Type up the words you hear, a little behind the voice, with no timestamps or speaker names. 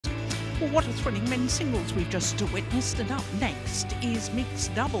Well, what a thrilling men's singles we've just witnessed, and up next is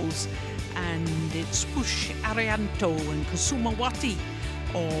mixed doubles, and it's Kusharjanto and Kusumawati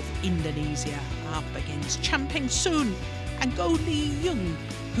of Indonesia up against Champeng Soon and Goh Lee Yung,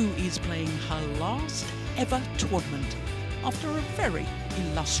 who is playing her last ever tournament after a very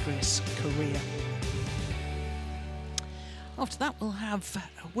illustrious career. After that, we'll have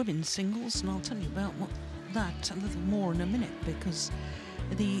women's singles, and I'll tell you about that a little more in a minute, because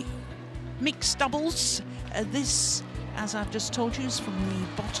the mixed doubles, this, as I've just told you, is from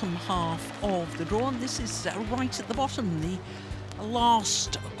the bottom half of the draw, and this is right at the bottom, the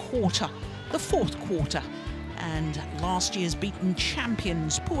last quarter, the fourth quarter. And last year's beaten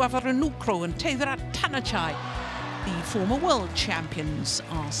champions, Puavaranukroh and Tevrat Tanachai, the former world champions,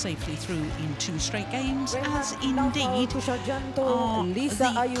 are safely through in 2 straight games, as indeed are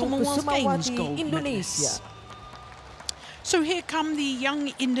the Commonwealth Games gold medalists. So here come the young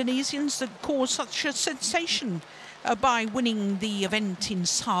Indonesians that caused such a sensation by winning the event in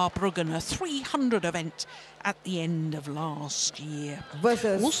Saarbrücken, a 300 event at the end of last year.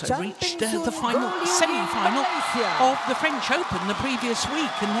 Also reached the final semi-final of the French Open the previous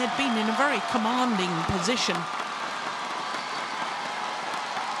week, and they'd been in a very commanding position.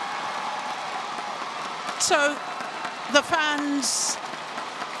 So the fans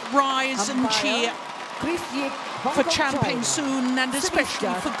rise and cheer for Champeng Soon, and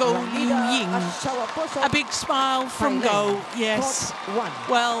especially for Goh Lee Yung. A big smile from Goh, yes.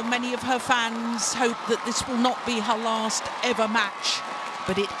 Well, many of her fans hope that this will not be her last ever match,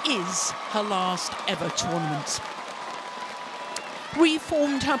 but it is her last ever tournament.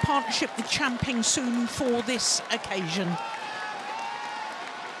 Reformed her partnership with Champeng Soon for this occasion.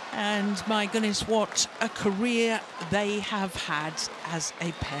 And my goodness, what a career they have had as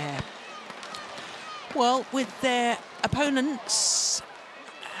a pair. Well, with their opponents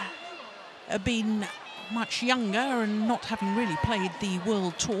being much younger and not having really played the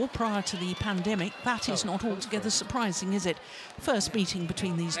World Tour prior to the pandemic, that is not altogether surprising, is it? First meeting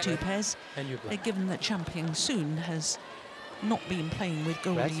between these two pairs, given that Champeng Soon has not been playing with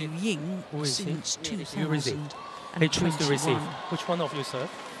Goh Lee Yung since 2021. They choose to receive. Which one of you serve?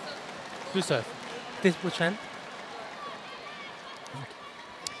 You serve. This which hand?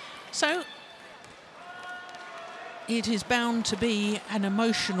 So it is bound to be an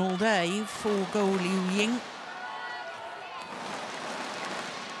emotional day for Goh Lee Yung.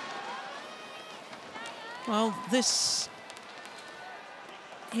 Well, this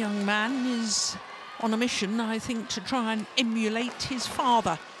young man is on a mission, I think, to try and emulate his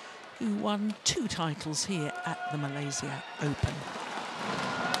father, who won 2 titles here at the Malaysia Open.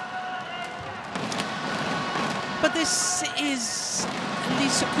 But this is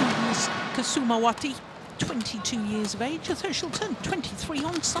Lisa Kusumawati, 22 years of age, although she'll turn 23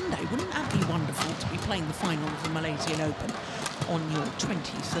 on Sunday. Wouldn't that be wonderful to be playing the final of the Malaysian Open on your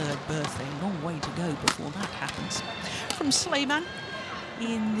 23rd birthday? Long way to go before that happens. From Sleman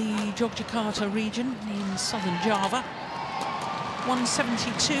in the Yogyakarta region in southern Java.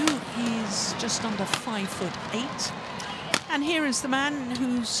 172, he's just under 5'8". And here is the man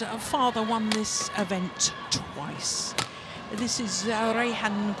whose father won this event twice. This is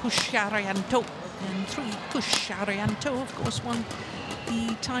Rehan Kusharjanto, and 3 Kusharjanto, of course, won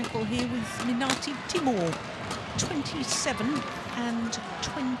the title here with Minati Timur 27 and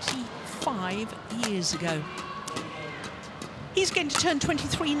 25 years ago. He's going to turn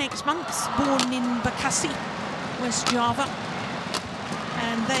 23 next month, born in Bekasi, West Java,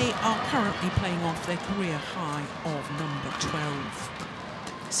 and they are currently playing off their career high of number 12.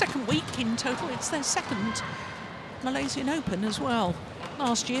 Second week in total, it's their second Malaysian Open as well.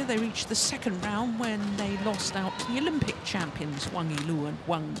 Last year they reached the second round when they lost out to the Olympic champions Wang Yilu and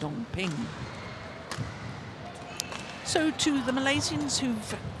Wang Dongping. So to the Malaysians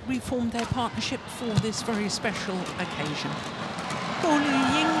who've reformed their partnership for this very special occasion. Goh Lee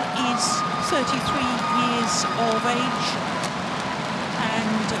Yung is 33 years of age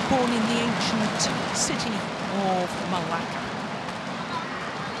and born in the ancient city of Malacca.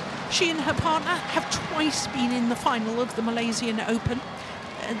 She and her partner have twice been in the final of the Malaysian Open.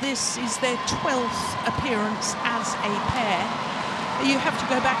 This is their 12th appearance as a pair. You have to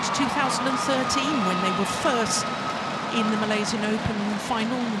go back to 2013 when they were first in the Malaysian Open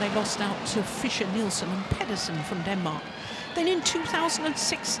final, and they lost out to Fischer Nielsen and Pedersen from Denmark. Then in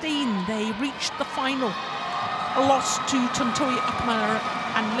 2016 they reached the final, lost to Tontowi Akmal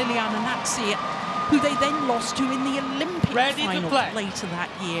and Liliana Natsir, who they then lost to in the Olympic final later that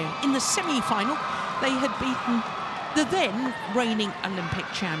year. In the semi-final, they had beaten the then reigning Olympic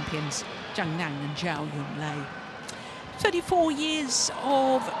champions, Zhang Nan and Zhao Yunlei. 34 years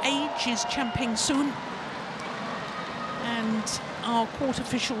of age is Chan Peng-soon, and our court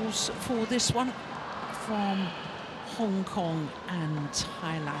officials for this one from Hong Kong and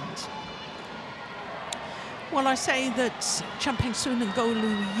Thailand. Well, I say that Chan Peng-soon and Goh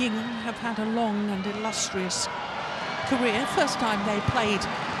Liu Ying have had a long and illustrious career. First time they played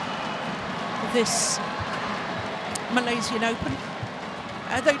this Malaysian Open.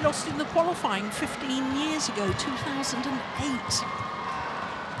 They lost in the qualifying 15 years ago, 2008.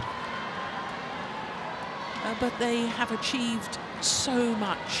 But they have achieved so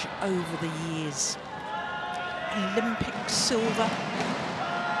much over the years. Olympic silver,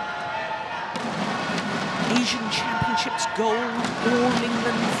 Asian Championships gold, All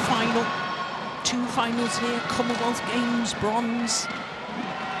England final, 2 finals here, Commonwealth Games bronze,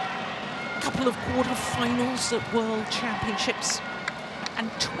 couple of quarter-finals at World Championships, and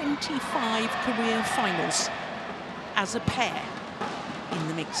 25 career finals as a pair in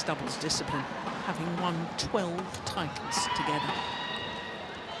the mixed doubles discipline, having won 12 titles together.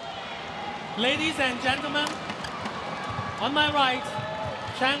 Ladies and gentlemen, on my right,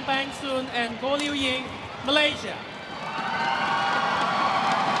 Chan Peng-soon and Goh Liu Ying, Malaysia.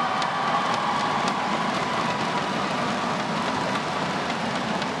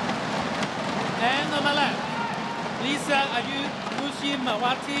 And on my left, Lisa Ayu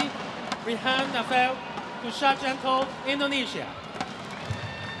Kusumawati, Rehan Nafel, Kusharjanto, Indonesia.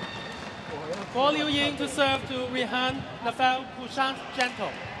 Goh Liu Ying to serve to Rehan Nafel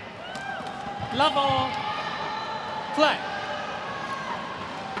Kusharjanto. Love all, play.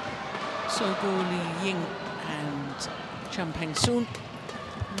 So Goh Liu Ying and Chan Peng-soon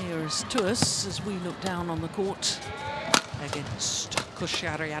nearest to us as we look down on the court against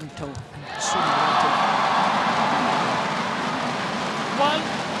Kusharjanto and Kusumawati.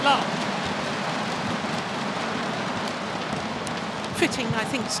 1-love. Fitting, I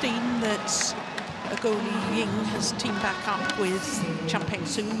think, Steen, that Goh Liu Ying has teamed back up with Chan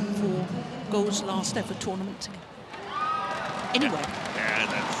Peng-soon for Goh's last ever tournament. Anyway. Yeah,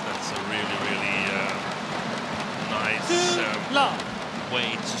 that's a really nice way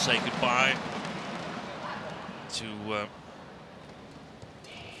to say goodbye to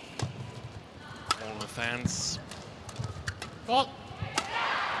all the fans. God.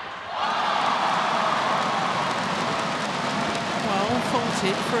 Well,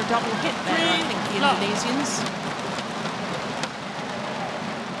 faulted for a double hit there, I think, the Indonesians.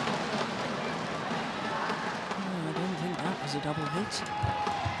 Oh, I don't think that was a double hit. Must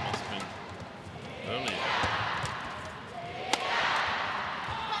have been earlier.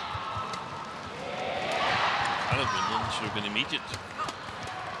 Should have been immediate.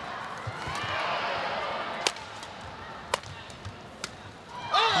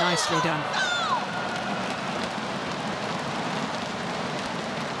 Nicely done.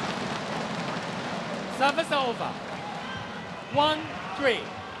 Service over. 1-3.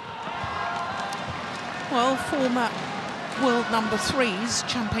 Well, former world number 3s,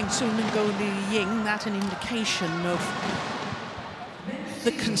 Chan Peng-soon and Goh Liu Ying, that an indication of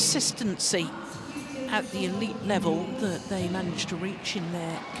the consistency at the elite level that they managed to reach in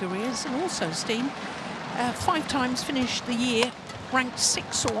their careers. And also, Steen, 5 times finished the year ranked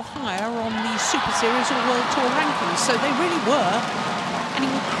 6 or higher on the Super Series or World Tour rankings. So they really were an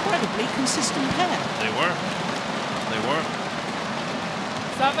incredibly consistent pair. They were. They were.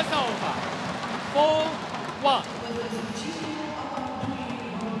 Service over. 4-1.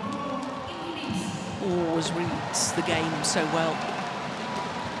 Always reads the game so well.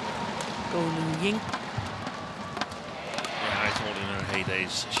 Goh Liu Ying. Yeah, I thought in her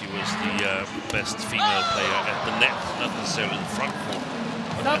heydays she was the best female player at the net, not necessarily in the front court,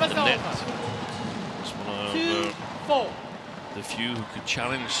 but at the net. Was one of the few who could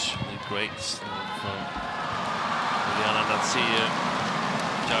challenge the greats of Liliana Natsir,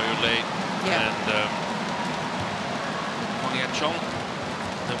 Zhao Yulei, and Huang Yachong.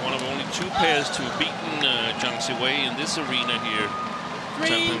 They're one of only 2 pairs to have beaten Zhang Siwei in this arena here.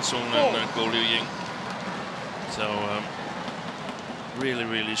 Chan Peng-soon and Goh Liu Ying. So really,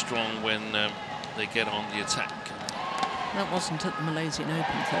 really strong when they get on the attack. That wasn't at the Malaysian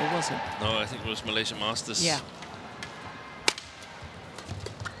Open, though, was it? No, I think it was Malaysia Masters. Yeah.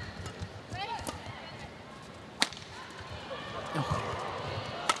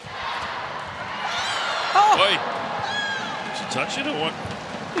 Oh! Oi! Did she touch it or what?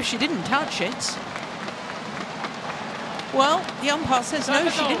 Well, she didn't touch it. Well, the umpire says no,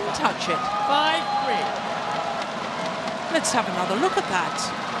 she didn't touch it. 5-3. Let's have another look at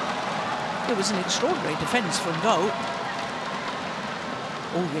that. It was an extraordinary defence from Goh.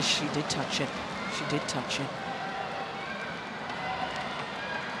 Oh, yes, she did touch it. She did touch it.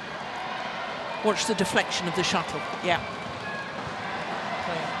 Watch the deflection of the shuttle. Yeah.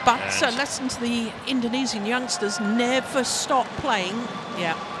 But lesson to the Indonesian youngsters, never stop playing.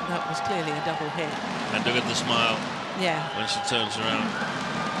 Yeah, that was clearly a double hit. And look at the smile. Yeah. When she turns around.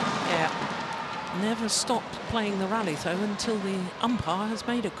 Yeah. Never stop playing the rally, though, until the umpire has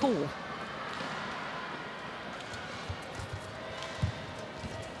made a call.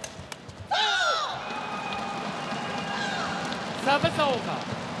 Service over.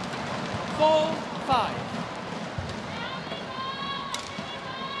 4-5.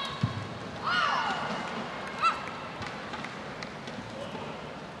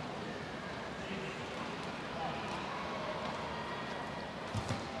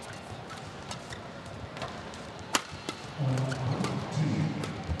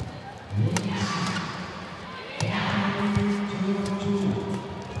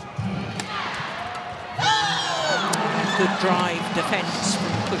 Good drive defence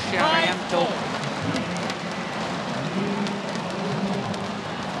from Kusharjanto.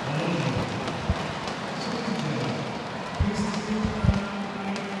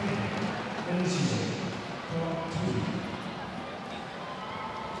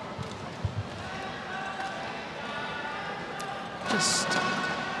 Just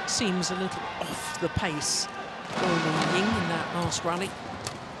seems a little off the pace for Ying in that last rally.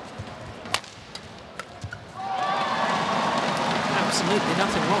 Absolutely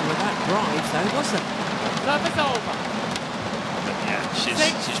nothing wrong with that drive, though, was there? Service over. But yeah,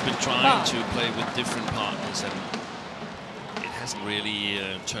 she's been trying to play with different partners, and it hasn't really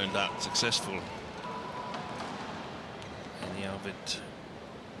turned out successful. Any of it.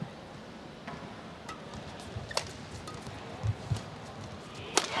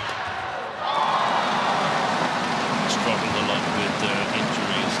 Struggled a lot with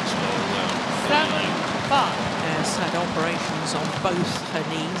injuries as well. 7-5. Has had operations on both her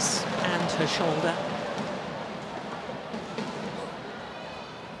knees and her shoulder.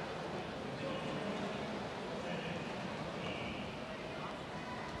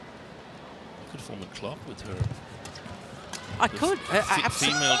 Could form a club with her. I could.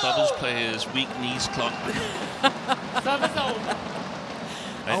 Female doubles players, weak knees club. Service over.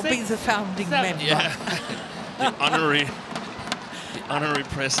 I'll be the founding member. Yeah, the honorary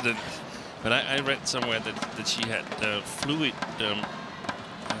president. But I read somewhere that she had fluid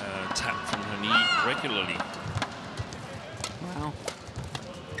tap from her knee regularly. Wow.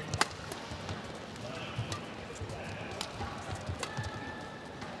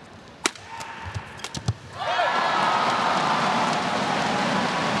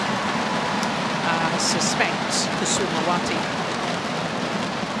 I suspect Kusumawati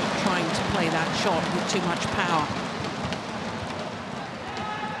trying to play that shot with too much power.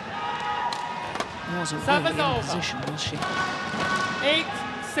 Wasn't really in position, was she? 8-6.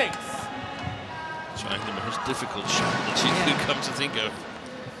 Trying the most difficult shot that she could come to think of.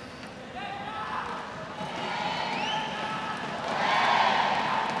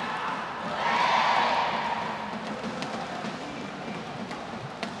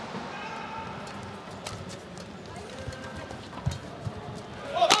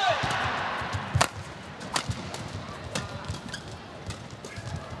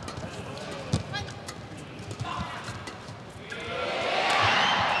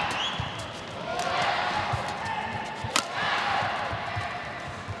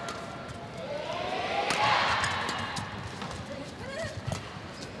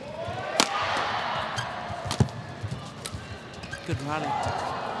 Good rally.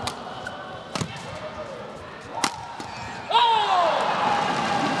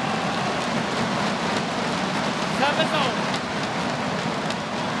 Service over.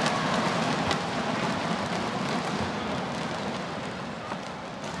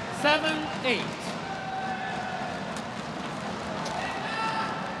 7-8.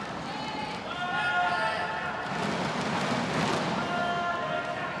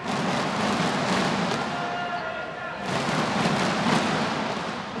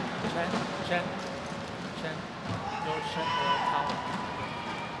 Chen, your check or towel.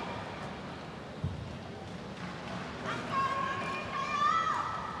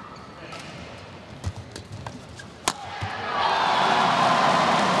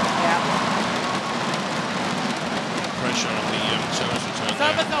 Pressure on the service return.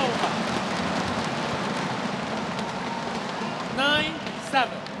 Service over. 9-7.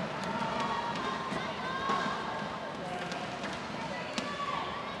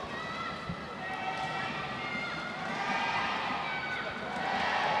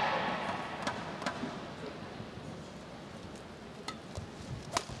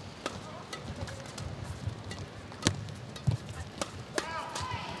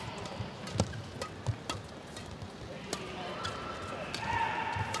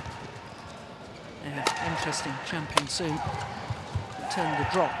 interesting. Champion soon. Turned the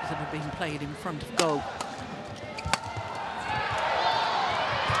drop that had been played in front of goal.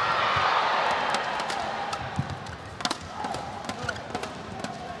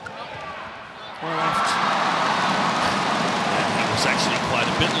 Well left. Yeah, he was actually quite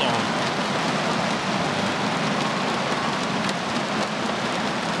a bit long.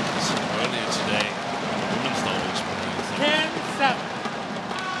 So earlier today, women's doubles, what do you think? 10-7.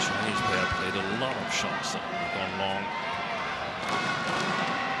 Chinese player played a lot of shots that have gone long.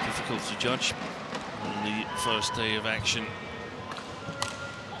 Difficult to judge on the first day of action.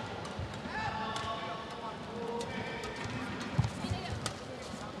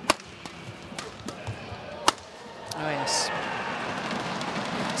 Oh yes.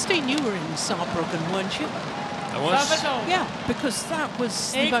 Steen, you were in Saarbrücken, weren't you? I was. Yeah, because that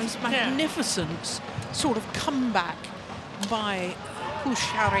was the most magnificent sort of comeback by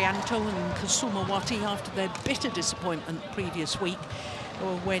Kusharjanto and Kusumawati after their bitter disappointment previous week,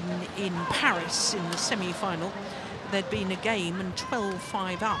 when in Paris in the semi-final there'd been a game and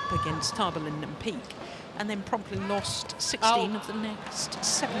 12-5 up against Tarbellin and Peak, and then promptly lost 16 of the next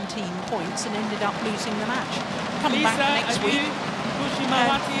 17 points and ended up losing the match. Come back next week, they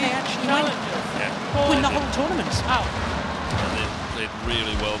actually win the whole tournament. And they played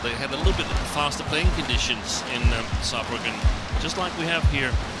really well. They had a little bit faster playing conditions in Saarbrücken, just like we have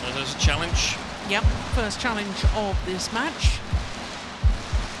here. There's a challenge. Yep, first challenge of this match.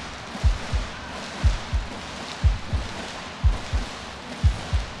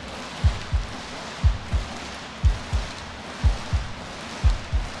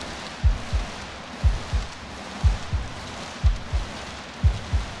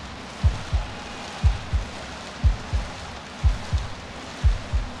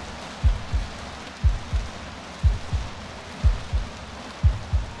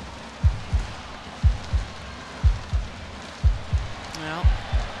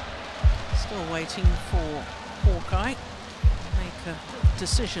 Waiting for Hawkeye to make a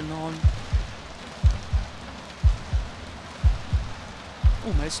decision on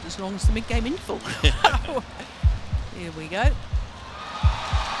almost as long as the mid-game interval. Here we go.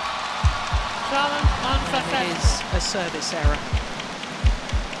 Challenge unsuccessful. It is a service error.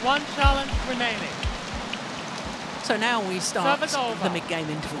 One challenge remaining. So now we start the mid-game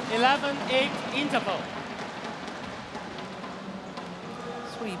interval. 11-8 interval.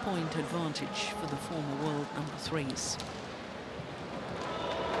 3-point advantage for the former world number threes.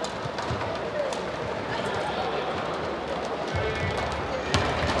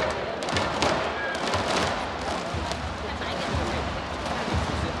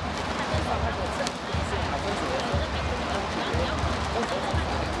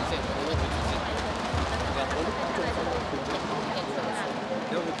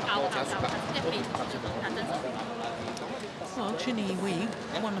 Well, Chinny Wee,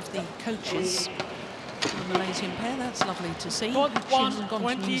 one of the coaches for the Malaysian pair, that's lovely to see. Court She one, hasn't gone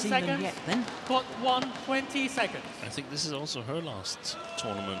 20 to New Zealand seconds. yet then. Court 1, 20 seconds. I think this is also her last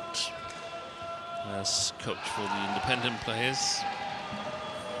tournament as coach for the independent players.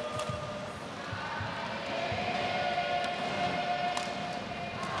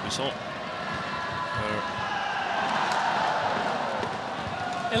 We saw her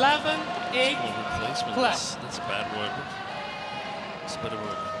 11-8 replacement. play. That's a bad word. It's a better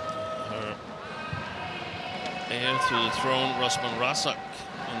word. Her heir to the throne, Rosman Razak,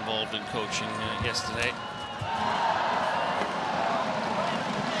 involved in coaching yesterday.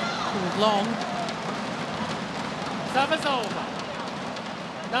 Called long. Service over.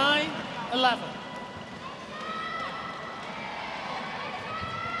 9-11.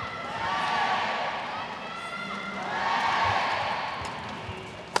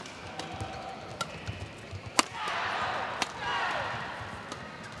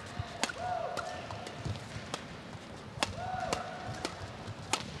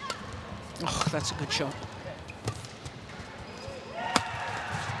 Oh, that's a good shot.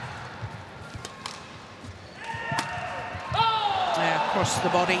 Across the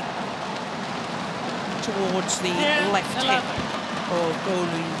body towards the left hip of Goh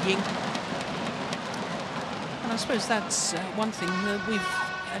Ying. And I suppose that's one thing that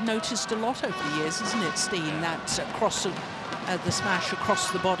we've noticed a lot over the years, isn't it, Steen? That cross of the smash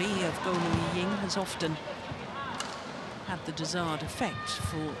across the body of Goh Ying has often had the desired effect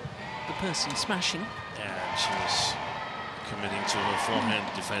for the person smashing. Yeah, she was committing to her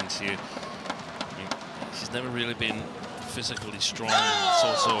forehand defense here. I mean, she's never really been physically strong. It's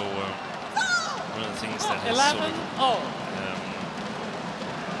also one of the things that has sort of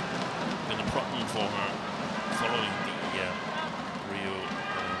been a problem for her following the Rio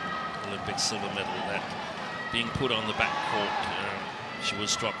Olympic silver medal, that being put on the back court, she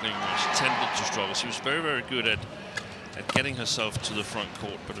was struggling. She tended to struggle. She was very, very good at getting herself to the front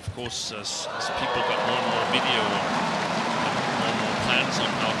court. But of course, as people got more and more video and more and more plans on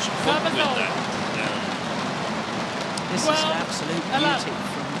how to cope with that. This is an absolute beauty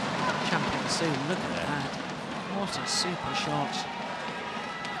from Champion Soon. Look at that. What a super shot.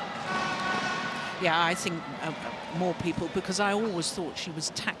 Yeah, I think more people, because I always thought she was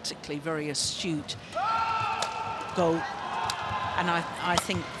tactically very astute. And I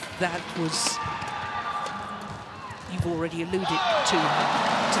think that was, you've already alluded to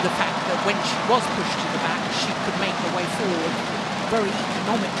the fact that when she was pushed to the back, she could make her way forward very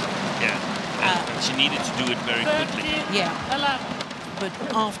economically. Yeah, and she needed to do it very quickly. Yeah, but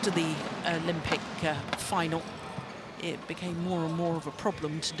after the Olympic final, it became more and more of a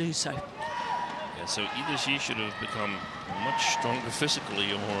problem to do so. Yeah, so either she should have become much stronger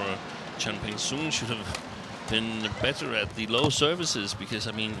physically, or Chen Peng-soon should have been better at the low services, because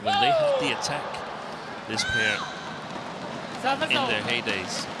I mean, when they had the attack, this pair in their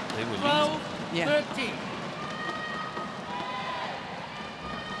heydays, they were leading. Yeah. 13.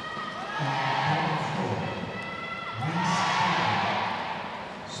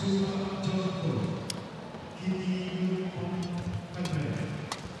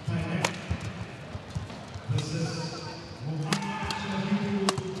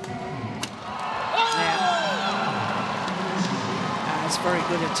 Very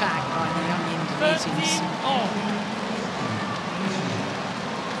good attack by the young Indonesians.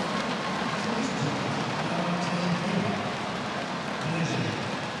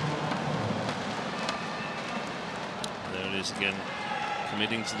 There it is again,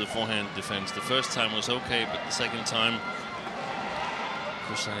 committing to the forehand defense. The first time was okay, but the second time,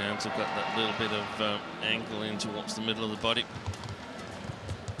 Kusharjanto got that little bit of angle in towards the middle of the body.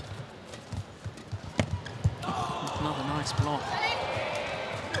 Oh, another nice block.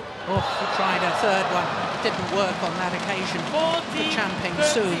 Oh, he tried a third one. Didn't work on that occasion for Chen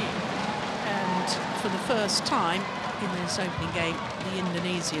Peng-soon. And for the first time in this opening game, the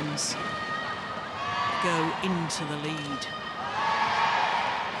Indonesians go into the lead.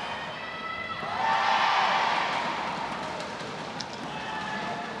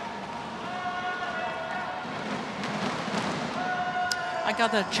 I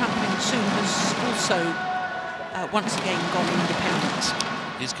gather Chen Peng-soon has also once again gone independent.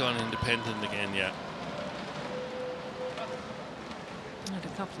 He's gone independent again, yeah. Had a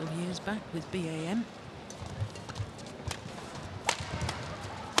couple of years back with BAM.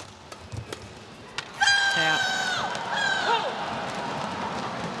 Yeah.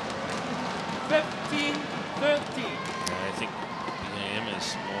 15-13. I think BAM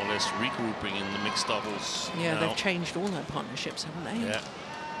is more or less regrouping in the mixed doubles. Yeah, now. they've changed all their partnerships, haven't they? Yeah.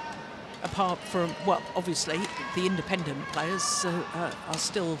 Apart from, well, obviously, the independent players are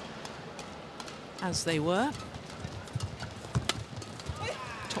still as they were.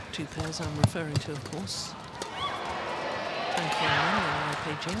 Top two pairs I'm referring to, of course. Thank you, Anna, and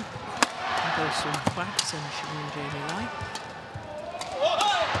Beijing. And Gosum Quacks and Sharon Jamie Lai.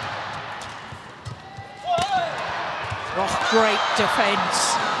 Oh, great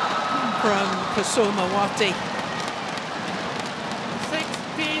defence from Kusumawati.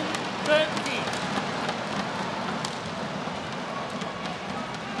 16-13.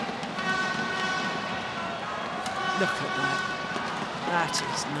 Look at that. That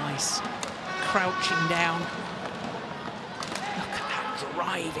is nice. Crouching down. Look at that,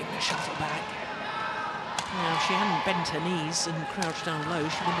 driving the shuttle back. Now, if she hadn't bent her knees and crouched down low,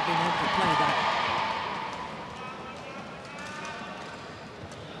 she wouldn't have been able to play that.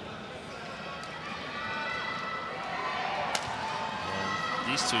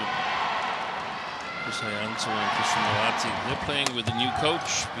 These two, Kusharjanto and Kusumawati, they're playing with a new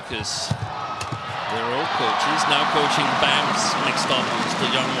coach because their old coach is now coaching BAM's mixed doubles,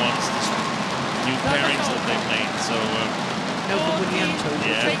 the young ones, the new pairings that they've made. So,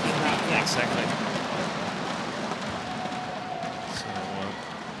 Yeah, exactly. So,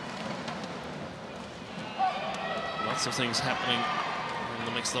 lots of things happening in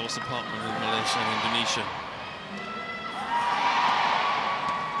the mixed doubles department in Malaysia and Indonesia.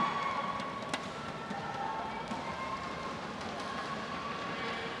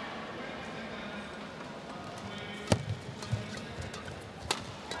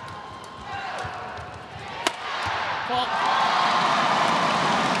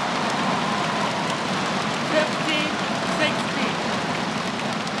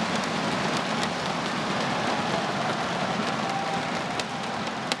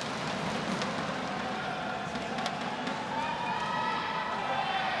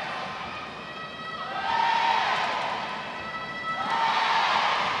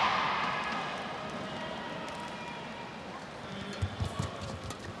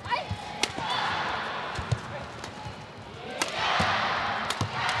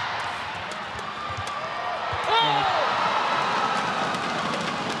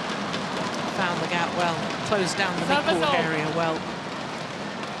 closed down the midcourt area well.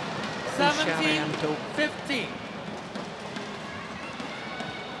 17-15.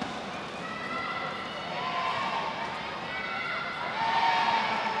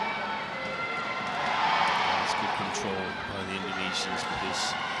 By the Indonesians, because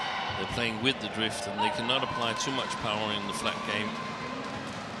they're playing with the drift and they cannot apply too much power in the flat game.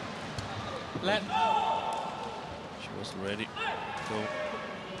 She wasn't ready. Go.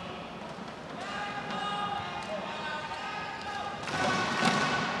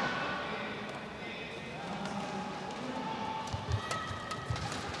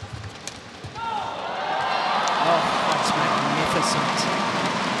 Oh, that's magnificent.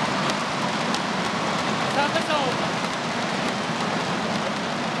 Service over.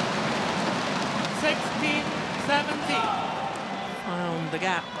 16-17. Found the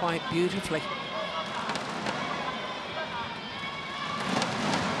gap quite beautifully.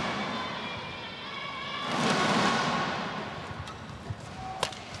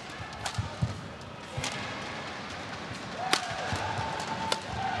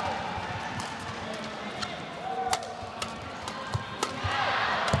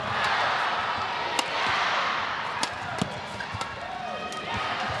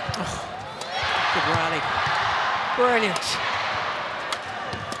 Brilliant.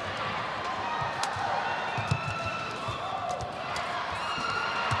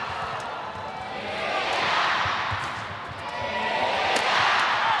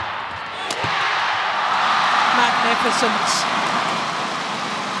 Magnificent.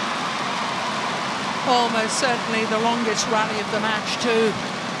 Almost certainly the longest rally of the match too.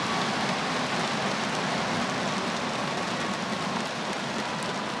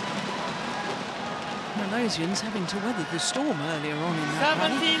 Malaysians having to weather the storm earlier on in that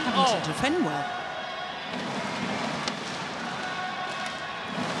rally, having to defend well.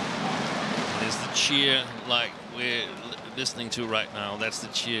 There's the cheer like we're listening to right now. That's the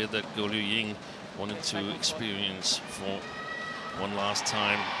cheer that Goh Liu Ying wanted to experience for one last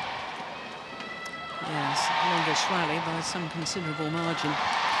time. Yes, longest rally by some considerable margin.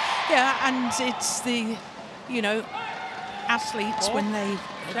 Yeah, and it's the, you know, athletes, when they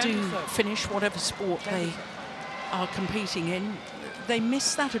do finish whatever sport they are competing in, they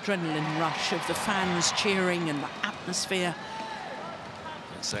miss that adrenaline rush of the fans cheering and the atmosphere.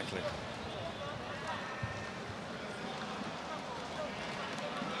 Exactly.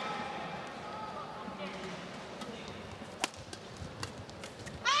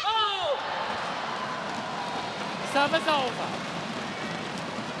 Service over.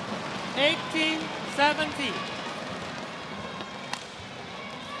 18-17.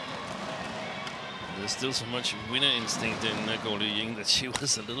 There's still so much winner instinct in Goh Liu Ying that she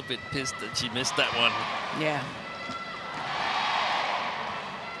was a little bit pissed that she missed that one. Yeah.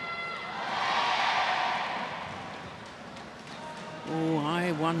 Oh,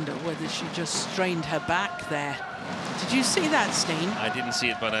 I wonder whether she just strained her back there. Did you see that, Steen? I didn't see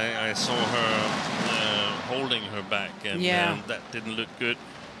it, but I saw her holding her back, and that didn't look good.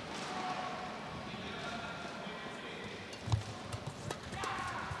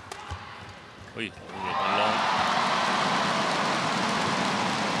 Oi, long.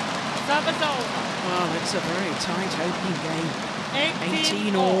 Service over. Well, it's a very tight opening game.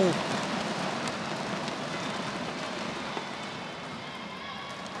 18 all.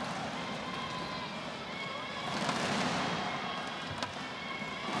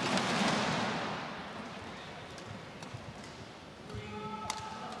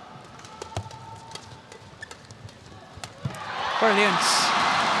 Brilliant.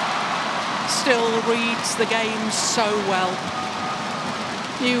 Still reads the game so well.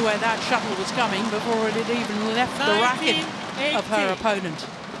 Knew where that shuttle was coming before it had even left the racket of her opponent.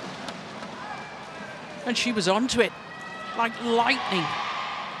 And she was onto it like lightning.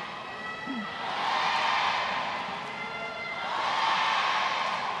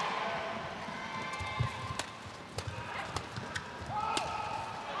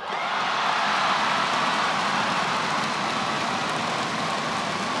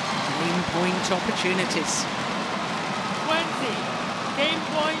 Point opportunities. 20. Game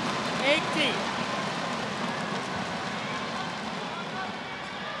point 18.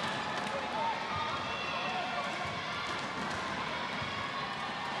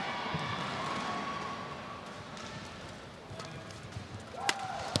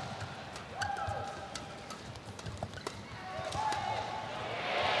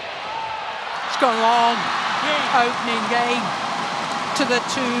 It's gone long. Opening game to the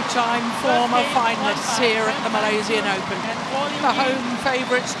two-time former finalists here at the Malaysian Open. The home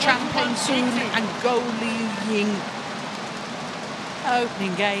favourites Chan Peng Soon and Goh Liu Ying.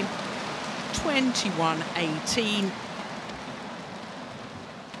 Opening game 21-18.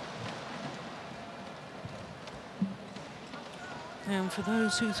 And for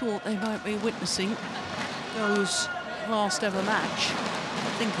those who thought they might be witnessing Go's last ever match,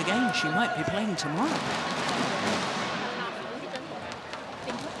 I think again she might be playing tomorrow.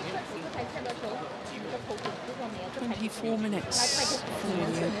 24 minutes for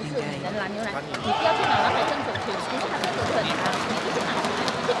the opening game.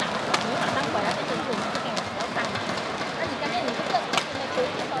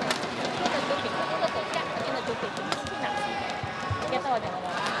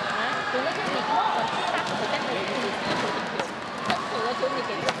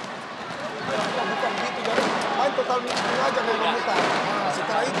 Main total mix aja kalau memutar. Nah,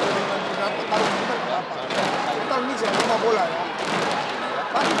 setelah itu dengan beberapa tahun kita berapa? Total mix ya 5 bola ya.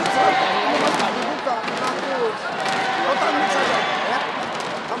 Tapi kita dibuka, menakut. Total mix aja ya.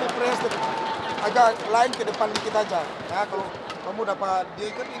 Kamu press agak line ke depan dikit aja. Ya kalau kamu dapat dia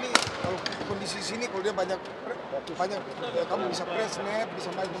kan ini kalau kondisi sini kalau dia banyak ya, kamu bisa press net, bisa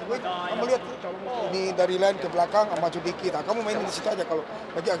main duit. Kamu lihat ini dari line ke belakang maju dikit. Nah, kamu main di situ aja kalau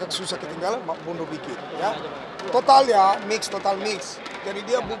lagi agak susah ketinggalan mundur dikit ya. Total ya, total mix. Jadi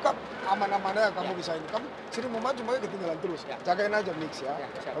dia buka aman-aman aja kamu bisa ini. Kamu sini mau maju makanya ketinggalan terus. Jagain aja mix ya.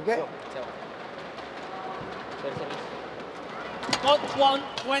 Oke? Got 1,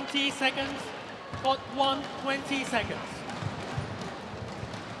 20 seconds. Got 1, 20 seconds.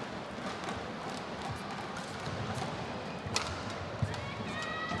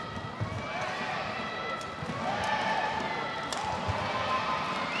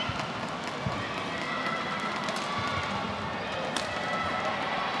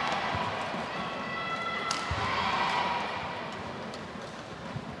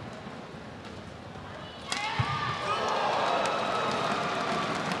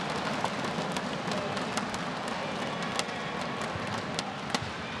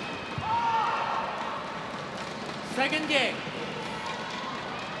 Second game.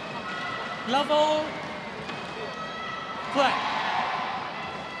 Level play.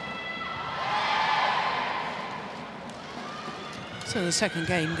 So the second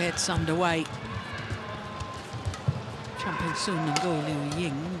game gets underway. Champion Sun and Go Liu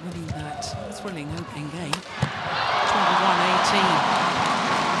Ying winning that thrilling opening game. 21-18.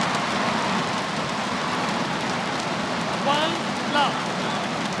 1-love.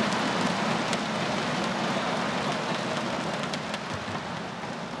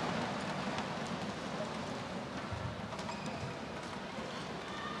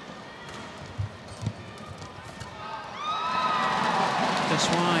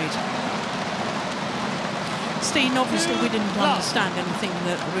 Wide. Steen, obviously we didn't understand anything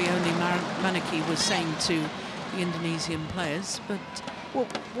that Rioni Manaki was saying to the Indonesian players, but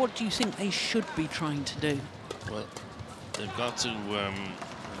what do you think they should be trying to do? Well, they've got to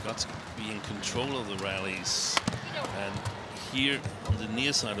be in control of the rallies, and here on the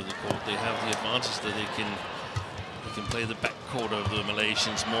near side of the court they have the advantage that they can play the back court of the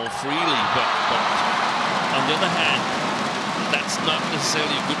Malaysians more freely, but on the other hand, that's not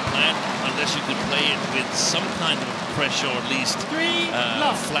necessarily a good plan unless you can play it with some kind of pressure, or at least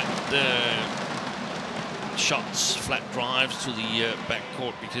flat shots, flat drives to the back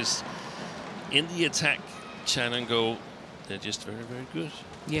court, because in the attack, Chan and Go, they're just very, very good.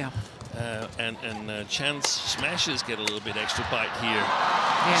 Yeah. And Chan's smashes get a little bit extra bite here.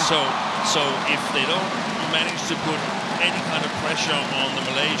 Yeah. So if they don't manage to put any kind of pressure on the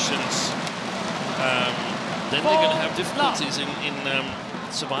Malaysians, then they're going to have difficulties in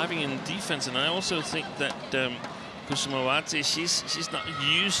surviving in defense. And I also think that Kusumawati, she's not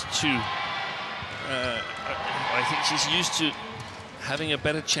used to. I think she's used to having a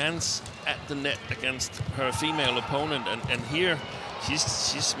better chance at the net against her female opponent, and here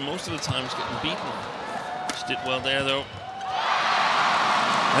she's most of the times getting beaten. She did well there though.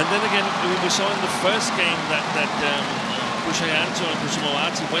 And then again, we saw in the first game that Kusharjanto and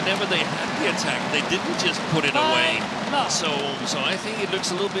Kusumawati, whenever they had the attack, they didn't just put it away. So I think it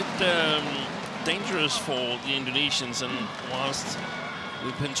looks a little bit dangerous for the Indonesians. And whilst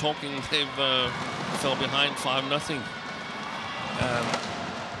we've been talking, they've fell behind 5-0.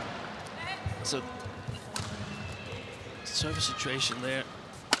 So service situation there.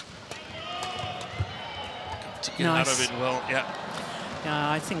 To get out of it well, yeah.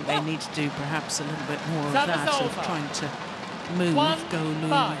 I think they need to do perhaps a little bit more of that, of trying to move Go Liu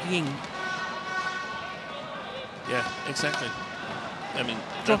Ying. Yeah, exactly. I mean,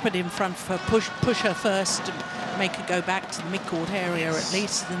 drop it in front of her, push her first, make her go back to the mid-court area at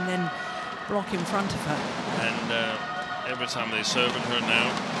least, and then block in front of her. And every time they serve at her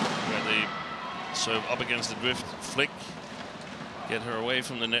now, where they serve up against the drift, flick, get her away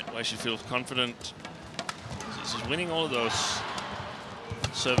from the net where she feels confident. She's winning all of those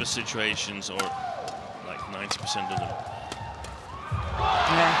service situations, or like 90% of them.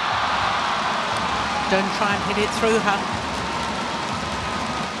 Yeah. Don't try and hit it through her.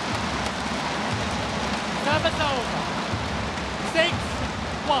 Service over.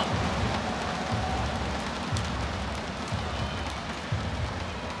 6-1.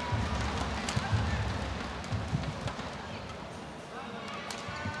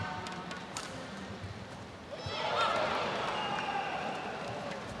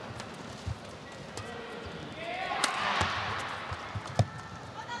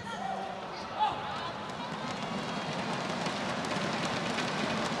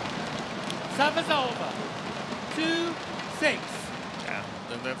 Service over. 2-6. Yeah,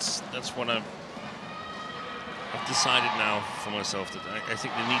 that's what I've decided now for myself, that I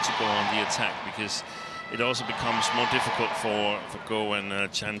think they need to go on the attack, because it also becomes more difficult for Go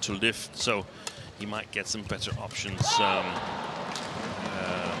and Chan to lift. So he might get some better options.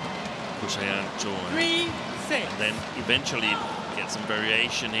 Kusharjanto, 3-6. and then eventually get some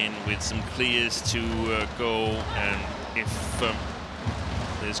variation in with some clears to Go, and if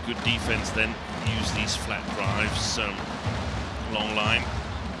there's good defense, then use these flat drives, long line.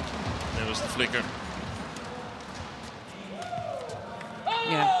 There was the flicker.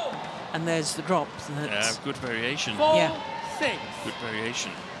 Yeah, and there's the drop. Yeah, good variation. 4-6. Good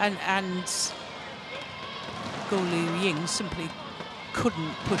variation. And Go Liu Ying simply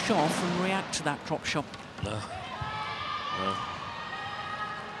couldn't push off and react to that drop shot. No. No.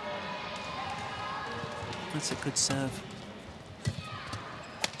 That's a good serve.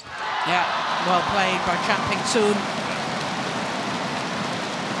 Yeah, well played by Champingshoon.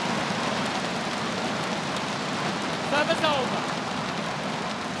 Service over.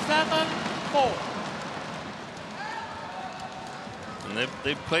 7-4. And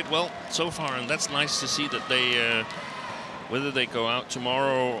they've played well so far, and that's nice to see that they, whether they go out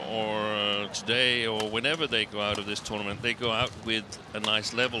tomorrow or today or whenever they go out of this tournament, they go out with a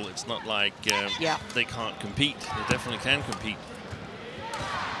nice level. It's not like they can't compete. They definitely can compete.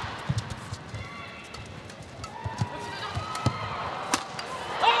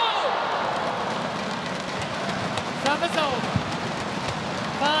 Service over.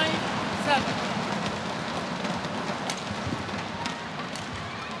 5-7.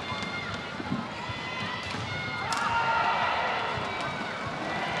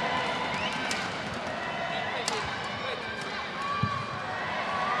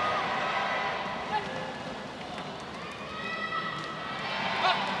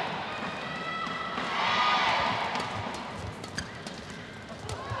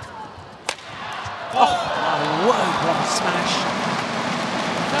 What a smash.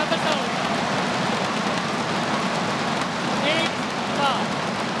 Service over.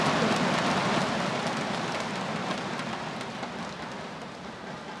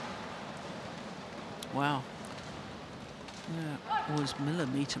 8-5. Wow. Yeah, was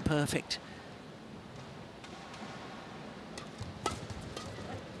millimetre perfect.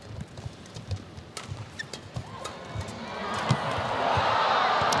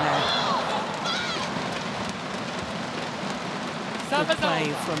 Good play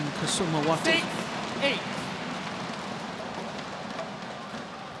from Kusumawati. 6-8.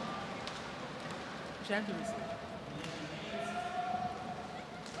 Champions.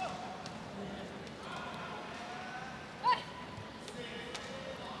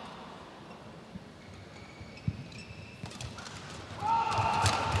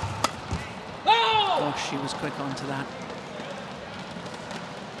 Gosh, she was quick onto that.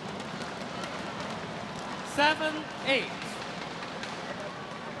 7-8.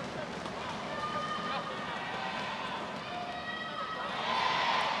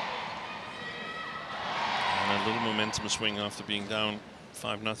 And a little momentum swing after being down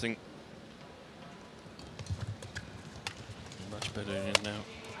 5-0. Much better in now.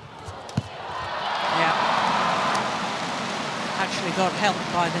 Yeah. Actually got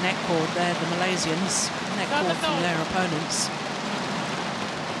helped by the net cord there, the Malaysians. Net cord from their opponents.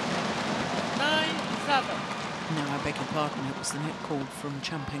 9-7. No, I beg your pardon, it was the net cord from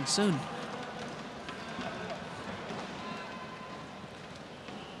Champingshoon.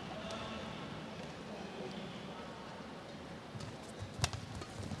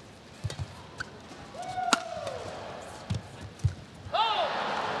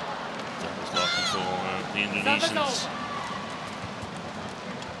 That was lucky for the Indonesians.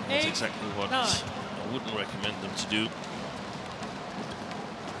 That's exactly what I wouldn't recommend them to do.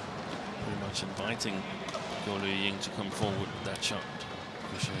 Pretty much inviting Go Liu Ying to come forward with that shot.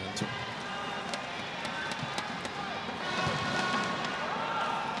 Kusharjanto.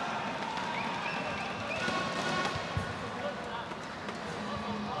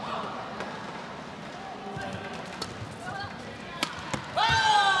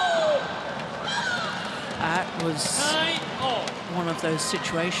 That was one of those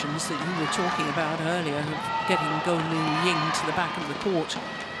situations that you were talking about earlier, of getting Go Lu Ying to the back of the court.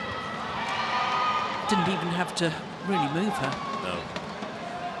 Didn't even have to really move her. No.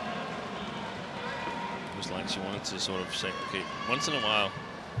 It was like she wanted to sort of say, okay, once in a while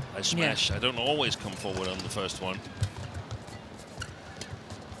I smash. Yeah. I don't always come forward on the first one.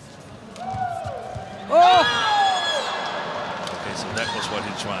 Oh! Okay, so that was what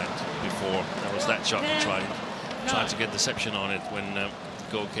he tried before. That was that shot he tried to get deception on it when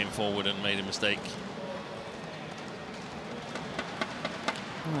Go came forward and made a mistake.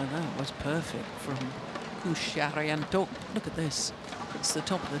 Well, that was perfect from Kusharjanto. Look at this. It's the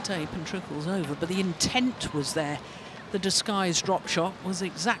top of the tape and trickles over, but the intent was there. The disguised drop shot was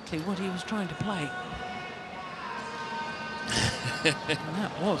exactly what he was trying to play. And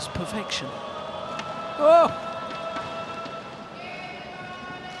that was perfection. Oh!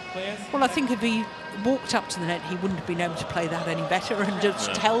 Well, I think if he walked up to the net, he wouldn't have been able to play that any better, and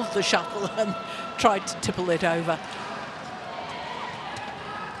just held the shuttle and tried to tipple it over.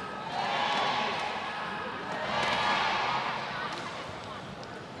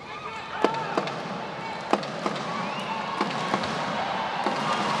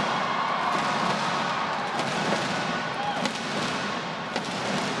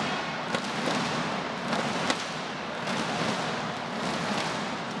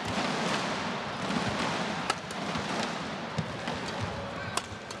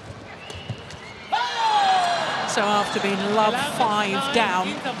 So after being love 5 down,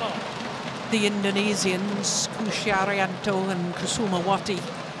 the Indonesians, Kusharjanto and Kusumawati,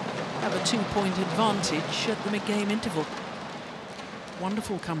 have a 2-point advantage at the mid-game interval.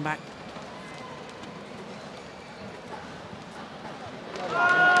 Wonderful comeback.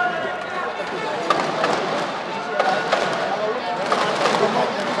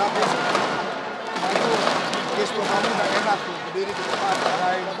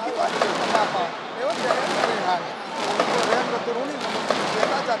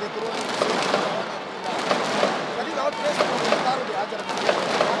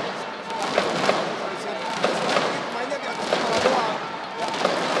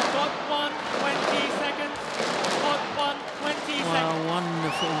 Well,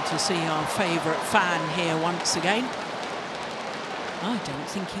 wonderful to see our favourite fan here once again. I don't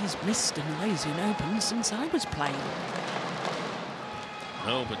think he's missed an Malaysian Open since I was playing.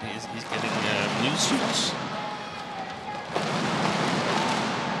 No, but he's getting new suits.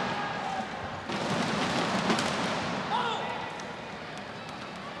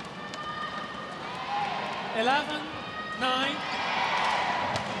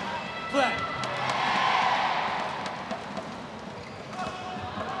 Play.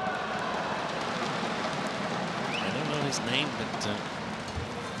 I don't know his name, but I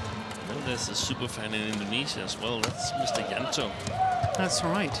know there's a super fan in Indonesia as well. That's Mr. Yanto. That's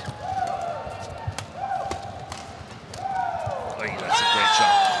right. Oh, yeah, that's a great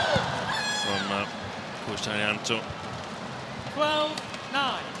shot from Kusharjanto.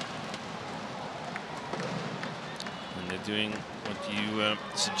 12-9. And they're doing what you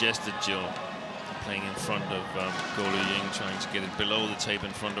suggested, Jill, playing in front of Go Lu Ying, trying to get it below the tape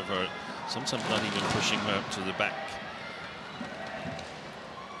in front of her, sometimes not even pushing her to the back.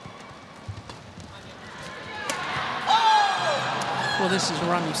 Well, this is a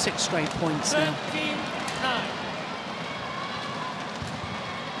run of 6 straight points now. 13-9.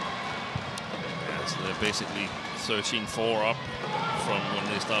 Yeah, so they're basically 13-4 up from when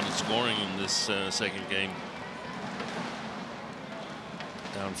they started scoring in this second game.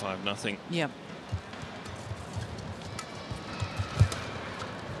 Down 5-0. Yep.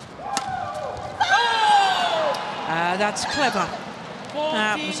 That's clever.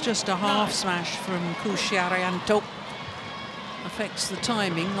 That was just a half smash from Kusharjanto. Affects the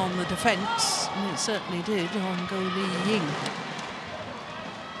timing on the defence, and it certainly did on Go Lu Ying.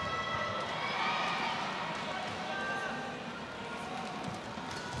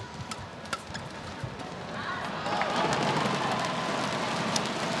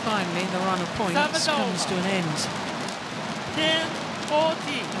 Finally, the run of points comes to an end.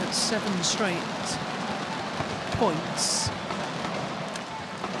 10-14. That's 7 straight points.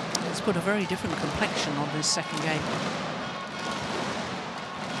 It's put a very different complexion on this second game.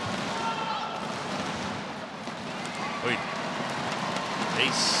 Wait.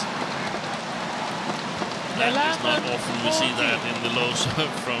 Ace. That is not often we see that in the low serve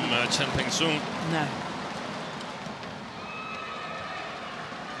from Chen Peng-soon. No.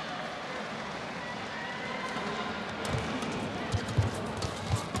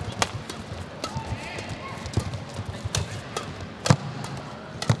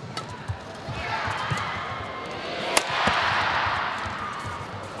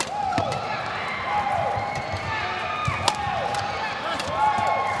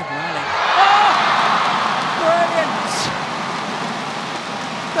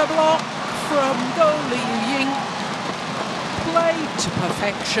 The block from goalie Ying, played to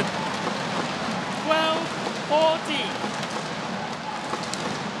perfection.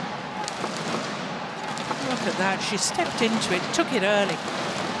 12-14. Look at that, she stepped into it, took it early.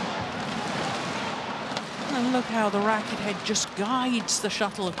 And look how the racket head just guides the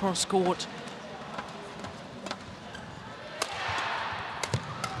shuttle across court.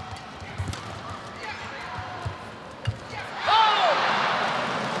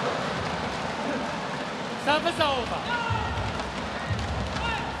 Service over.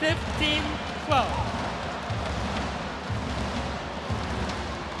 15-12.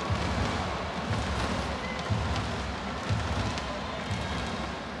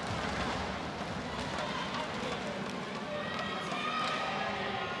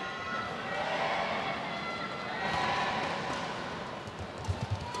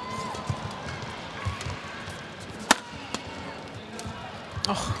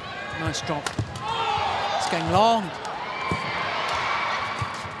 Oh, nice drop. It's going long.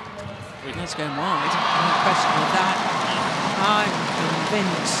 That's going wide. No question of that. I'm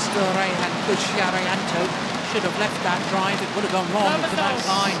convinced Kusharjanto should have left that drive. It would have gone wrong for that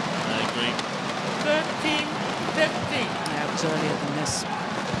line. I agree. 13-15. Yeah, it was earlier than this.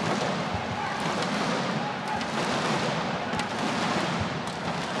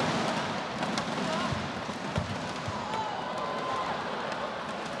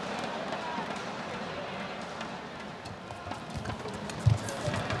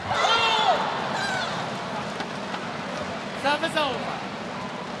 Service over.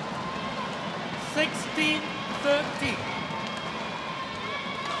 16-13.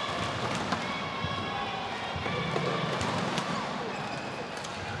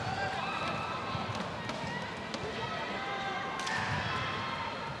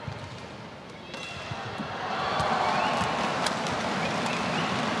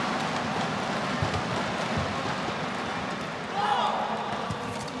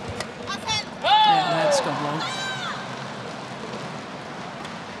 Yeah, that's gone long.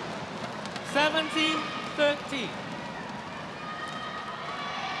 17-13.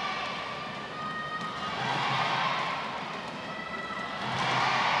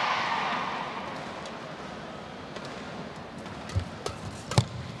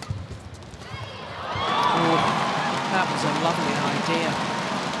 That was a lovely idea.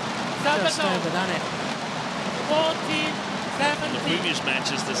 Just overdone it. In the 14-17. previous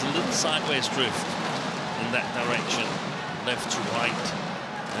matches, there's a little sideways drift in that direction, left to right.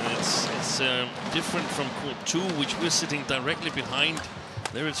 And it's different from court 2, which we're sitting directly behind.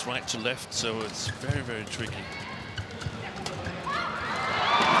 There it's right to left, so it's very, very tricky.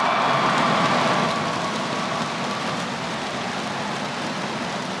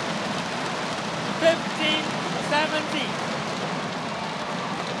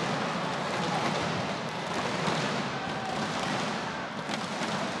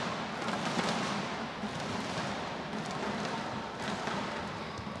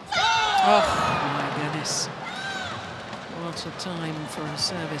 Oh, my goodness. What a time for a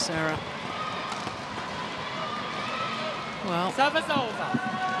service error. Well, Service over.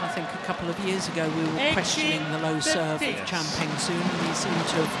 I think a couple of years ago we were questioning the low serve of Chen Peng-soon, and he seemed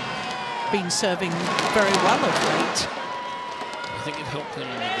to have been serving very well of late. I think it helped him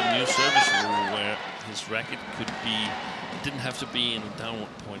with the new service rule where his racket could be, it didn't have to be in a downward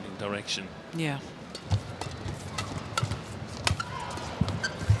pointing direction. Yeah.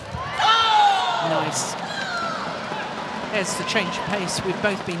 Nice. There's the change of pace we've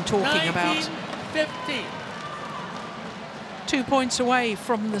both been talking about. 19-15. 2 points away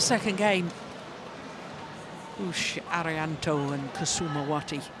from the second game. Kusharjanto and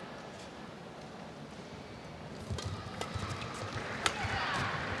Kusumawati.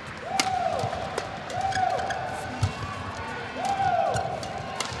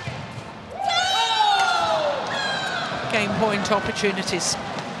 Game point opportunities.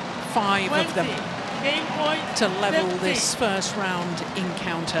 5 of them Game point to level 50. this first round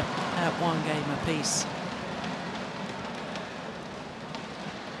encounter at 1 game apiece.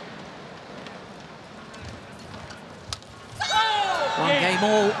 One game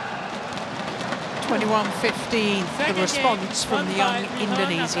all. 21-15, the response from the young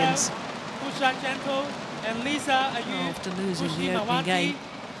Indonesians. Kusharjanto and Lisa After losing the opening game,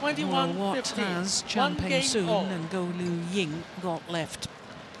 well, what has Chan Peng Soon and Go Lu Ying got left?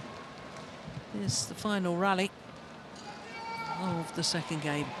 This is the final rally of the second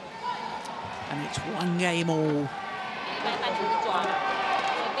game, and it's 1 game all.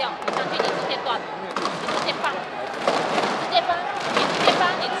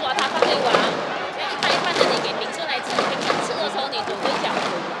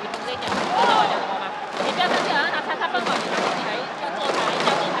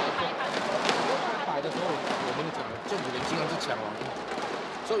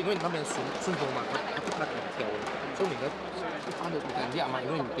 So 因为你那边顺风嘛，它就那个条的，所以你的一般的你敢压嘛，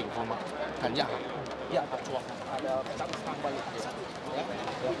因为你顶风嘛，敢压压它抓，ada campur balik.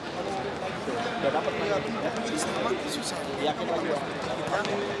 Susah. Yakin lagi.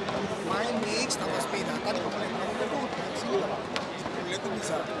 Main mix tambah sepeda. Tadi pemain itu sini lah. Lihat tuh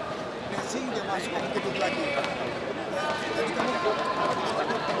bisa. Lihat sini dia masuk ke lagi. Jadi kamu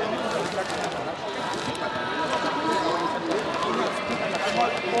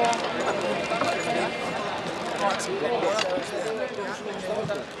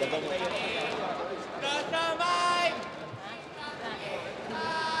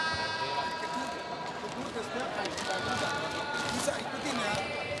bisa ikutin ya.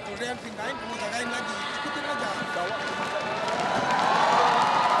 Kalau dia pindahin, kamu jagain lagi. Ikutin aja.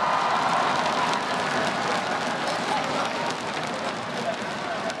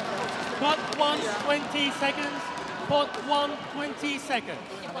 Pot 1, 20 seconds. Pot 1, 20 seconds.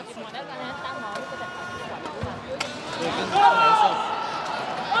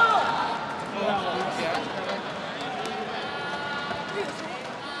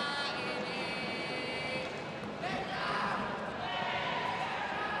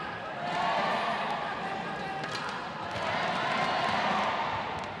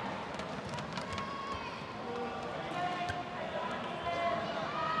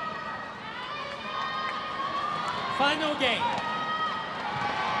 Final game.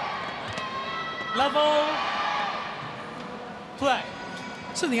 Level play.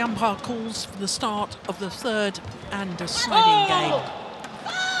 So the umpire calls for the start of the third and deciding game. Oh,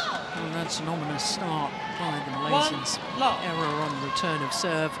 that's an ominous start by the Malaysians. Error on return of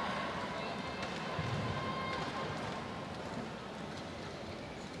serve.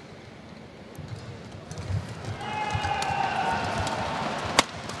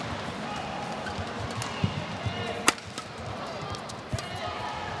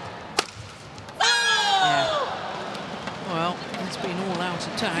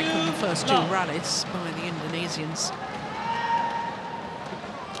 Attack in the first 2 rallies by the Indonesians.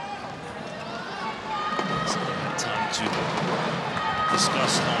 So they had time to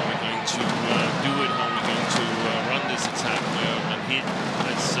discuss how we're going to do it, how we're going to run this attack and hit.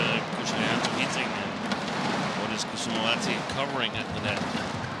 That's Kusharjanto hitting, and what is Kusumawati covering at the net.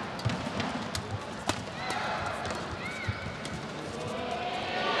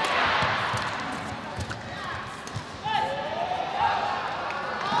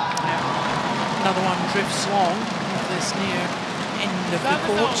 Another one drifts long of this near end of the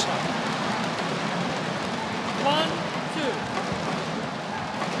court. 1, 2.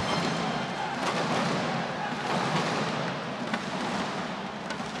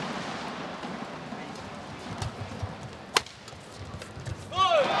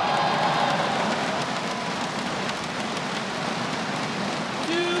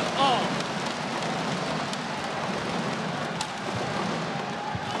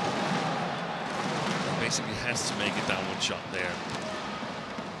 Basically has to make a downward shot there.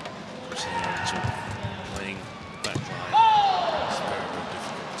 Kusharjanto playing back line. It's very, very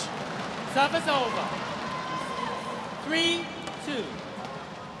difficult. Service over. 3-2.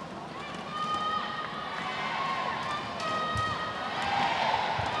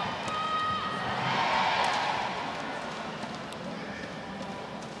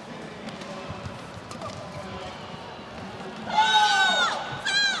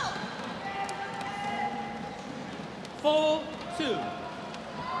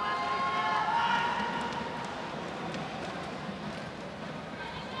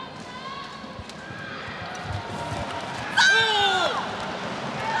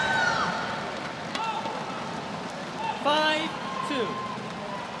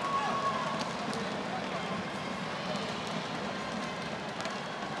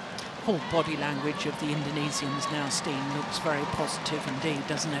 Whole body language of the Indonesians now, Steen, looks very positive indeed,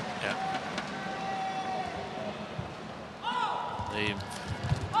 doesn't it? Yeah. They've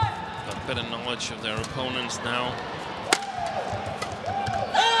got better knowledge of their opponents now.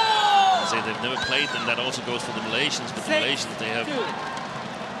 say they've never played, and that also goes for the Malaysians. But the Malaysians, they have a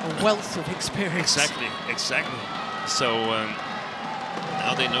wealth of experience. Exactly. So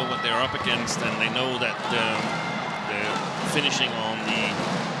now they know what they're up against, and they know that they're finishing on the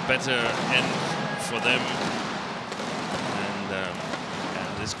better end for them. And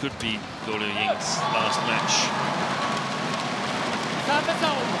this could be Goh Liu Ying's last match. Service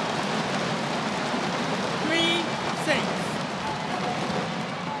over. 3-6.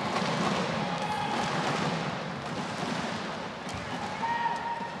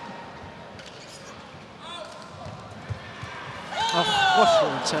 Oh, what a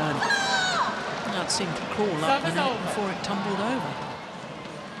return. That seemed to crawl up the net before it tumbled over.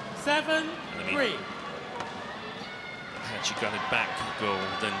 7-3. Had she got it back goal,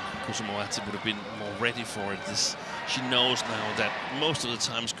 then Kusumawati would have been more ready for it. She knows now that most of the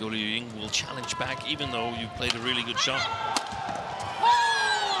times Goh Liu Ying will challenge back, even though you played a really good shot.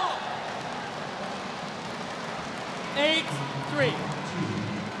 8-3.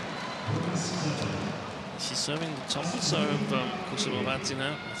 She's serving the tumble serve, Kusumawati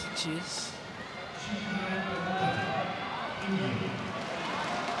now. I think she is.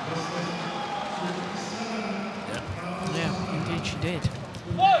 Yeah, indeed she did.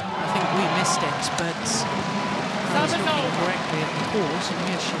 I think we missed it, but I was looking correctly at the course, and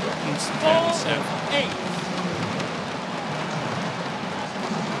yes, she did use the down serve. 8.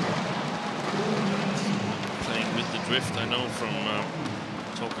 Playing with the drift, I know from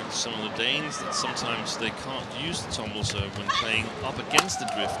talking to some of the Danes that sometimes they can't use the tumble serve when playing up against the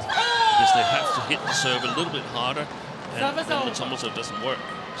drift, because they have to hit the serve a little bit harder, and then the tumble serve doesn't work.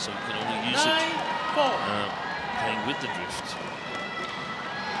 So you can only use it playing with the drift.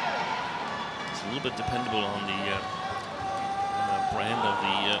 It's a little bit dependable on the brand of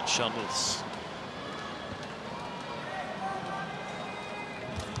the shuttles.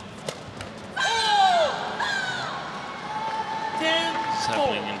 It's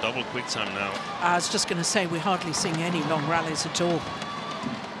happening in double quick time now. I was just going to say, we're hardly seeing any long rallies at all.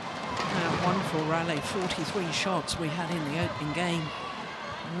 Wonderful rally, 43 shots we had in the opening game.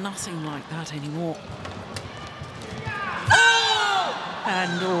 Nothing like that anymore.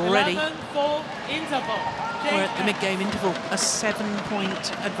 And already we're at the mid-game interval, a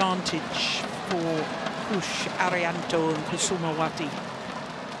 7-point advantage for Kusharjanto and Kusumawati.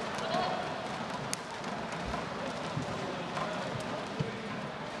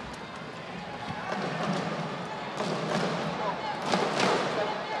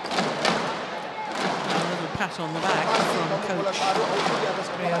 On the back from coach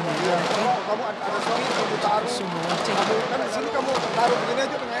Kusumawati. Kan di sini kamu taruh begini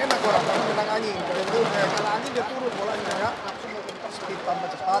aja nggak enak orang, kamu kena angin. Kalau angin dia turun bolanya ya. Speed tambah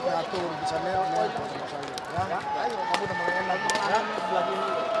cepat, ngatur bisa naik ya. Ayo kamu udah mulai enak ya.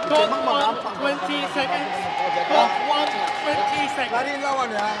 Memang gampang. 20 seconds. 20 seconds. Lari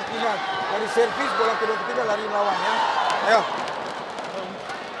lawan ya, ingat. Dari servis bola kedua ketiga lari lawan ya. Ayo.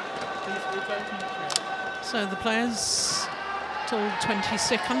 So the players told 20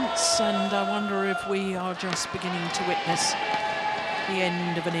 seconds, and I wonder if we are just beginning to witness the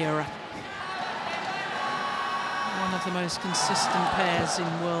end of an era. One of the most consistent pairs in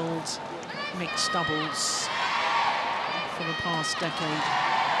world mixed doubles for the past decade.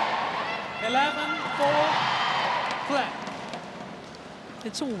 11-4, play.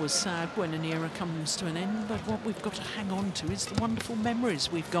 It's always sad when an era comes to an end, but what we've got to hang on to is the wonderful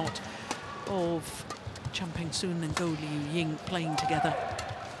memories we've got of Chang Peng-soon and Goh Liu Ying playing together.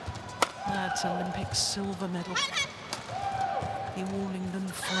 That Olympic silver medal, the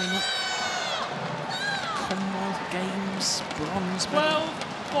All-England final, Commonwealth Games bronze medal.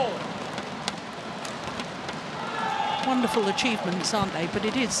 12-4. Wonderful achievements, aren't they? But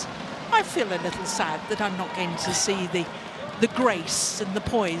it is, I feel a little sad that I'm not going to see the grace and the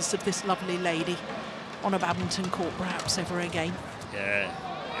poise of this lovely lady on a badminton court perhaps ever again. Yeah,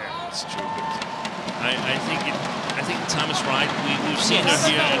 it's true. But I think the time is right. We've seen her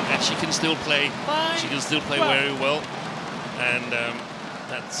here, and she can still play. She can still play very well, and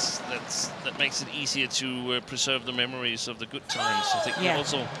that makes it easier to preserve the memories of the good times. I think they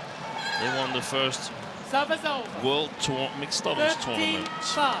won the first World Tour mixed doubles tournament,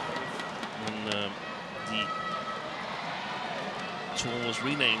 and the tour was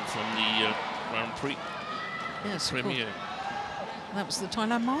renamed from the Grand Prix Premier. That was the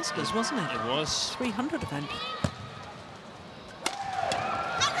Thailand Masters, wasn't it? It was. 300 event.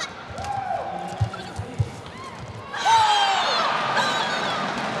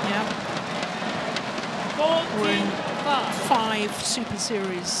 Yeah. We're in 5 Super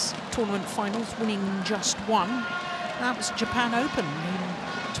Series tournament finals, winning just one. That was Japan Open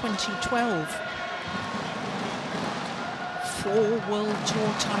in 2012. 4 World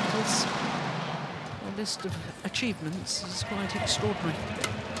Tour titles. A list of achievements is quite extraordinary.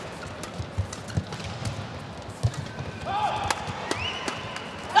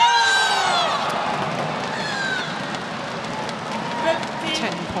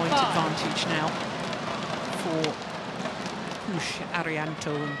 Advantage now for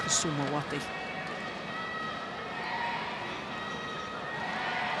Kusharjanto and Kusumawati.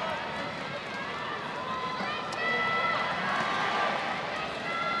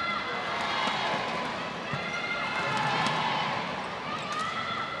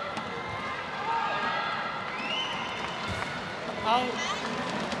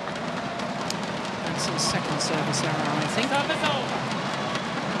 That's his second service error, I think. Service over.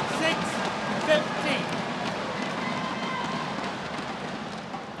 6-15.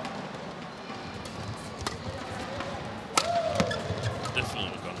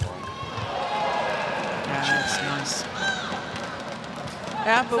 Definitely gone wrong. Yeah, that's nice.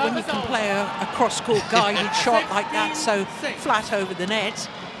 Yeah, but when you can play a cross-court guided shot like that so flat over the net,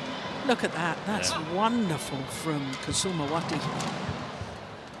 look at that. That's wonderful from Kusumawati.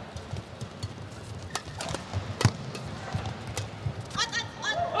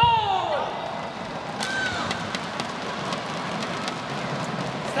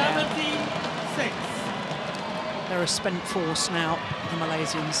 They're a spent force now, the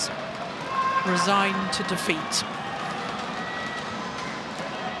Malaysians, resigned to defeat.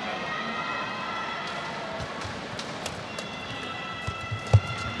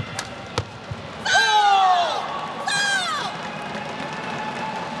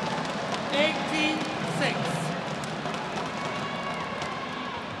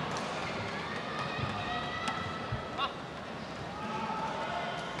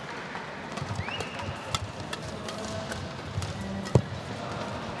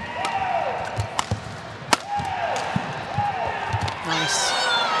 Nice.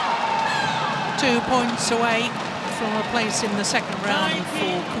 2 points away from a place in the second round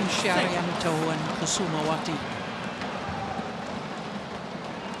for Kusharjanto and Kusumawati.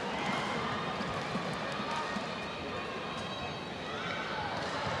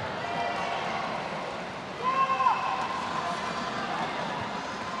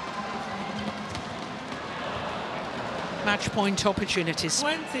 Match point opportunities.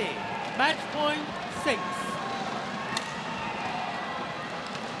 20. Match point 6.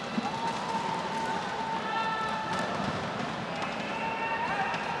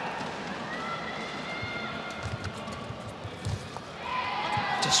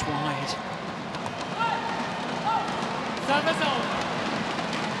 Just wide. Service over.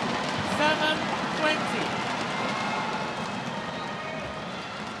 7-20.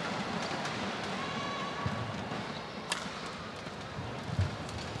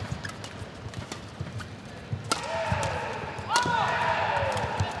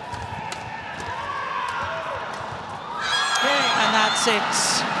 And that's it.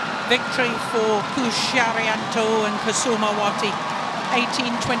 Victory for Kusharjanto and Kusumawati.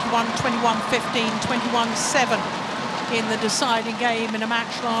 18-21, 21-15, 21-7 in the deciding game in a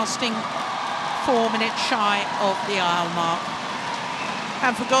match lasting 4 minutes shy of the hour mark.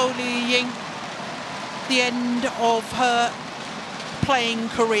 And for Goh Liu Ying, the end of her playing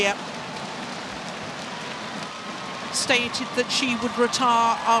career. Stated that she would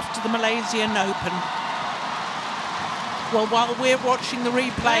retire after the Malaysian Open. Well, while we're watching the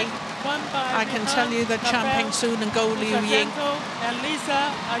replay, I can tell you that Cham Peng Soon and Goh Liu Ying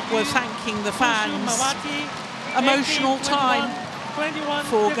were thanking the fans. Emotional time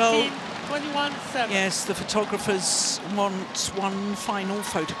for Goh. Yes, the photographers want one final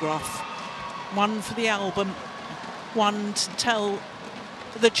photograph. One for the album, one to tell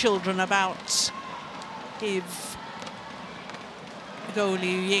the children about if Goh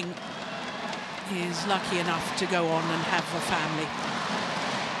Liu Ying is lucky enough to go on and have a family.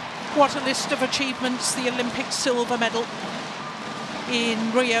 What a list of achievements. The Olympic silver medal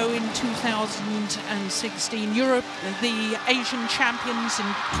in Rio in 2016. Europe, the Asian champions in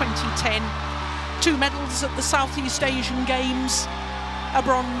 2010. 2 medals at the Southeast Asian Games, a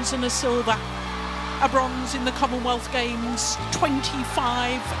bronze and a silver. A bronze in the Commonwealth Games,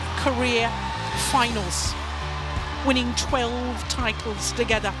 25 career finals. Winning 12 titles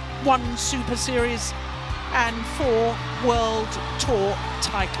together, 1 Super Series and 4 World Tour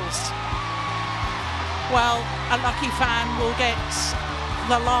titles. Well, a lucky fan will get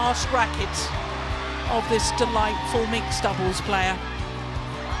the last racket of this delightful mixed doubles player.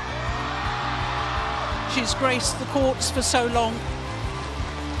 She's graced the courts for so long.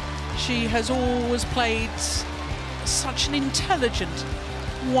 She has always played such an intelligent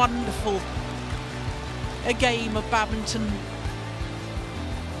wonderful a game of badminton,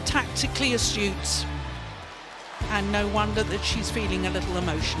 tactically astute, and no wonder that she's feeling a little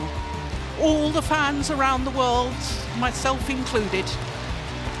emotional. All the fans around the world, myself included,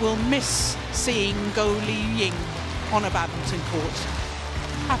 will miss seeing Go Li Ying on a badminton court.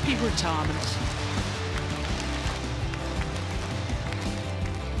 Happy retirement.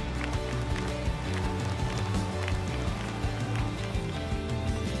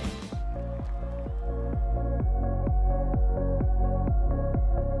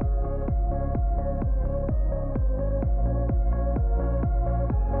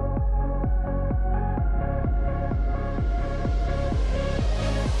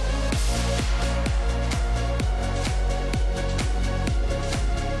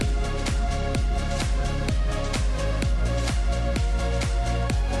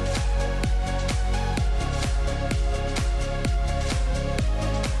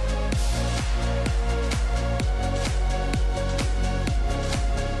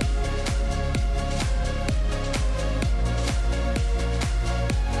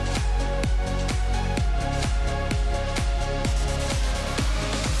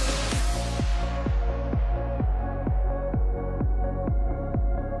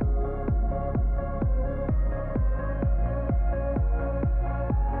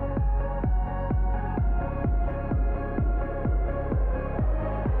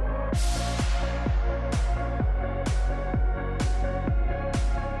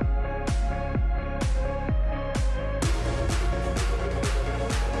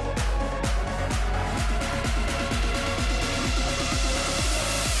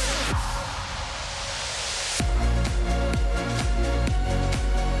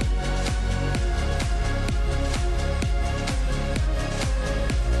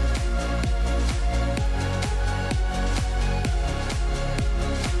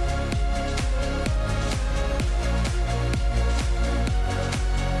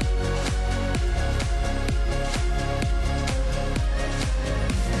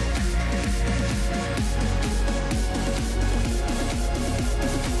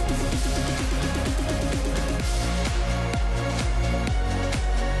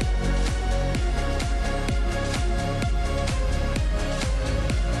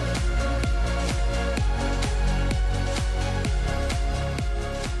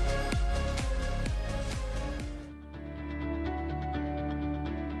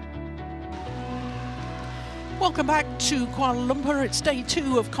 Welcome back to Kuala Lumpur. It's day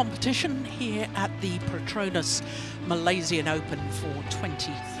 2 of competition here at the PETRONAS Malaysian Open for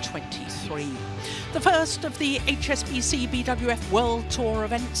 2023. The first of the HSBC BWF World Tour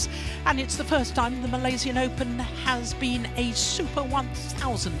events, and it's the first time the Malaysian Open has been a Super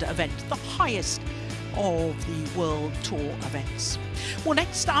 1000 event, the highest of the World Tour events. Well,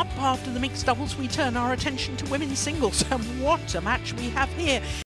 next up, after the mixed doubles, we turn our attention to women's singles, and what a match we have here.